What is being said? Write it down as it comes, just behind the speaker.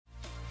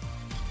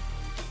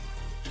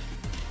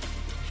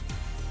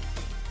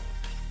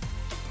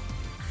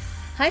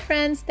Hi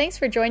friends, thanks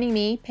for joining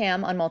me,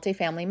 Pam, on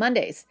Multifamily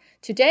Mondays.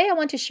 Today I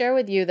want to share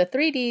with you the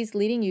 3Ds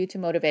leading you to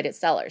motivated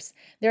sellers.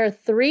 There are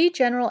 3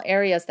 general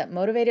areas that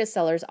motivated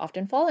sellers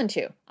often fall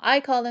into. I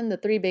call them the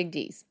 3 big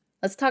Ds.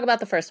 Let's talk about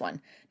the first one,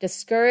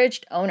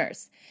 discouraged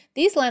owners.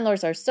 These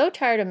landlords are so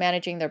tired of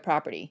managing their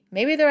property.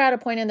 Maybe they're at a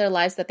point in their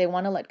lives that they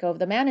want to let go of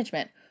the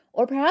management,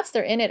 or perhaps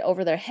they're in it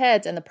over their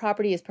heads and the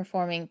property is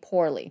performing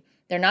poorly.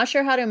 They're not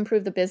sure how to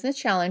improve the business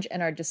challenge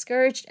and are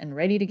discouraged and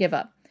ready to give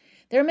up.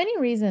 There are many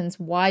reasons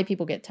why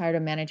people get tired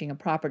of managing a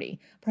property.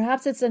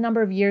 Perhaps it's the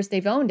number of years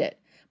they've owned it.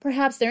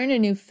 Perhaps they're in a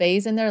new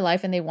phase in their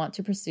life and they want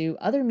to pursue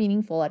other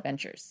meaningful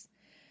adventures.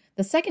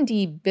 The second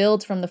D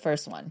builds from the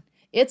first one.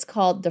 It's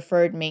called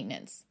deferred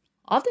maintenance.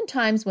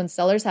 Oftentimes, when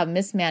sellers have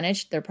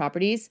mismanaged their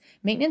properties,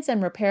 maintenance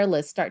and repair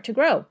lists start to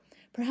grow.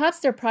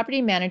 Perhaps their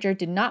property manager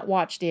did not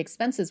watch the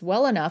expenses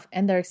well enough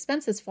and their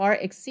expenses far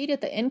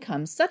exceeded the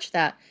income such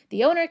that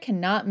the owner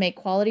cannot make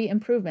quality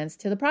improvements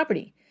to the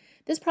property.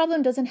 This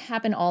problem doesn't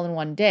happen all in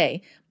one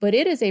day, but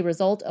it is a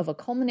result of a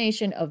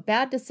culmination of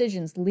bad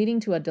decisions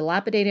leading to a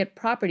dilapidated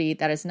property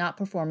that is not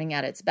performing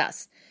at its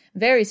best.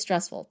 Very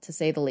stressful, to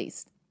say the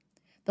least.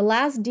 The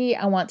last D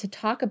I want to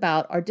talk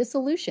about are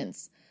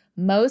dissolutions.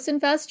 Most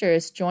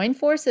investors join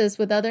forces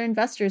with other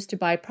investors to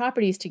buy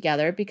properties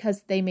together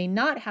because they may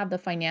not have the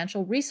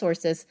financial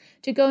resources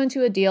to go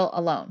into a deal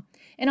alone.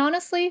 And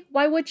honestly,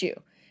 why would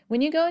you? When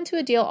you go into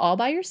a deal all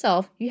by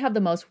yourself, you have the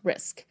most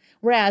risk.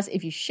 Whereas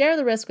if you share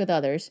the risk with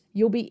others,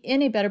 you'll be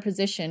in a better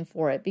position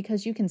for it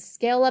because you can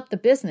scale up the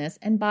business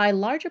and buy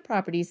larger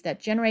properties that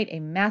generate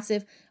a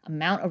massive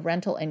amount of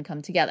rental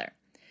income together.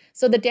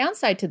 So the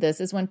downside to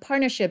this is when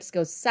partnerships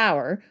go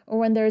sour or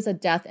when there is a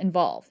death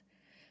involved.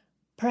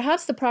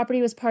 Perhaps the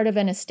property was part of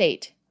an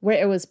estate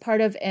where it was part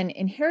of an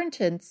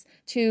inheritance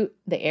to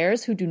the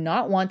heirs who do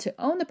not want to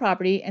own the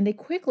property and they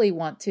quickly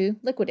want to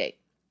liquidate.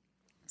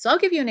 So I'll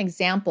give you an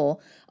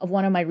example of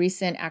one of my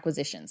recent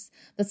acquisitions.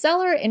 The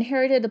seller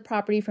inherited the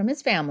property from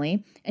his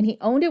family, and he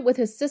owned it with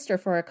his sister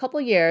for a couple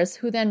years,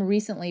 who then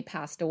recently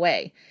passed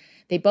away.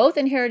 They both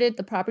inherited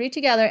the property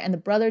together, and the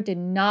brother did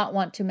not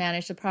want to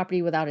manage the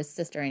property without his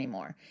sister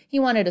anymore. He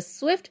wanted a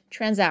swift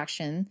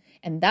transaction,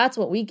 and that's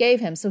what we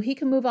gave him so he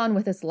could move on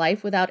with his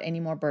life without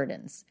any more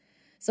burdens.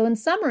 So in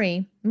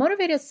summary,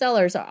 motivated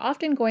sellers are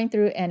often going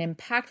through an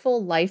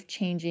impactful,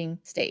 life-changing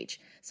stage.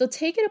 So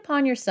take it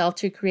upon yourself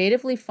to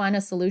creatively find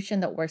a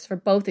solution that works for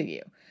both of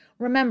you.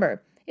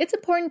 Remember, it's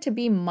important to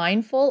be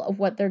mindful of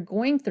what they're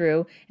going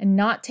through and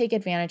not take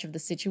advantage of the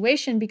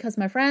situation because,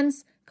 my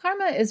friends,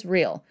 karma is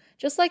real.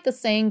 Just like the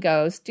saying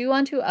goes, do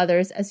unto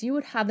others as you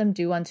would have them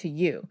do unto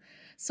you.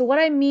 So what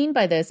I mean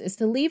by this is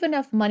to leave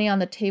enough money on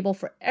the table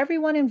for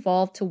everyone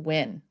involved to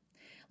win.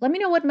 Let me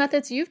know what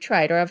methods you've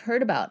tried or have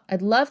heard about.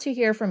 I'd love to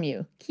hear from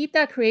you. Keep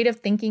that creative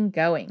thinking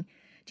going.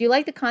 Do you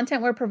like the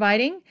content we're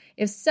providing?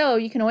 If so,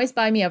 you can always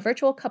buy me a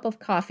virtual cup of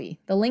coffee.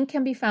 The link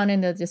can be found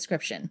in the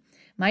description.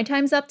 My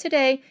time's up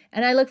today,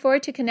 and I look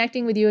forward to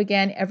connecting with you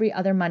again every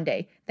other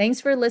Monday. Thanks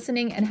for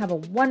listening and have a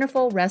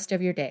wonderful rest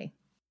of your day.